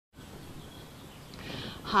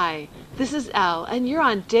Hi, this is Elle, and you're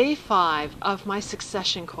on day 5 of my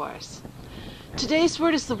Succession course. Today's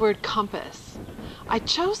word is the word compass. I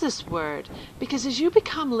chose this word because as you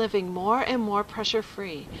become living more and more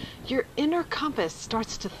pressure-free, your inner compass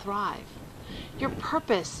starts to thrive. Your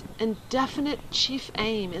purpose and definite chief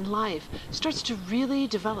aim in life starts to really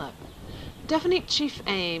develop. Definite chief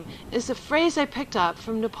aim is a phrase I picked up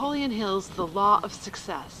from Napoleon Hill's The Law of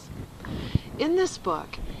Success. In this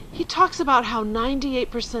book, he talks about how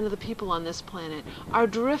 98% of the people on this planet are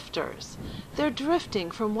drifters. They're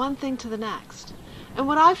drifting from one thing to the next. And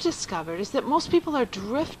what I've discovered is that most people are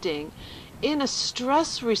drifting in a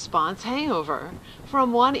stress response hangover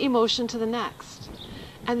from one emotion to the next.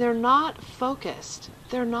 And they're not focused.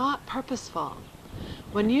 They're not purposeful.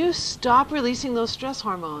 When you stop releasing those stress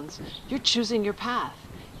hormones, you're choosing your path.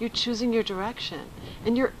 You're choosing your direction.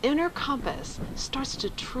 And your inner compass starts to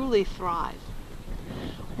truly thrive.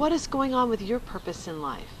 What is going on with your purpose in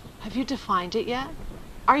life? Have you defined it yet?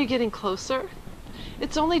 Are you getting closer?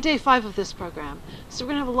 It's only day 5 of this program, so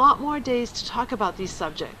we're going to have a lot more days to talk about these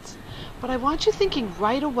subjects. But I want you thinking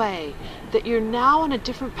right away that you're now on a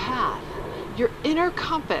different path. Your inner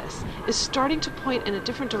compass is starting to point in a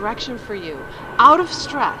different direction for you, out of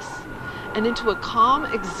stress and into a calm,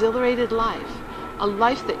 exhilarated life, a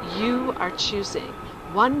life that you are choosing,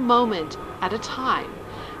 one moment at a time,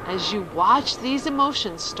 as you watch these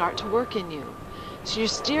emotions start to work in you. So you're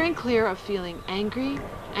steering clear of feeling angry,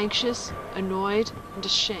 anxious, annoyed, and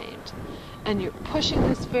ashamed. And you're pushing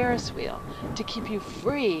this Ferris wheel to keep you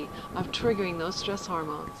free of triggering those stress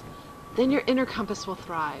hormones. Then your inner compass will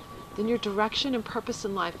thrive. Then your direction and purpose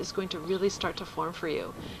in life is going to really start to form for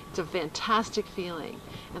you. It's a fantastic feeling,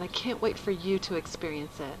 and I can't wait for you to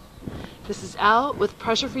experience it. This is Elle with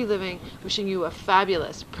Pressure Free Living, wishing you a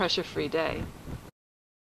fabulous pressure-free day.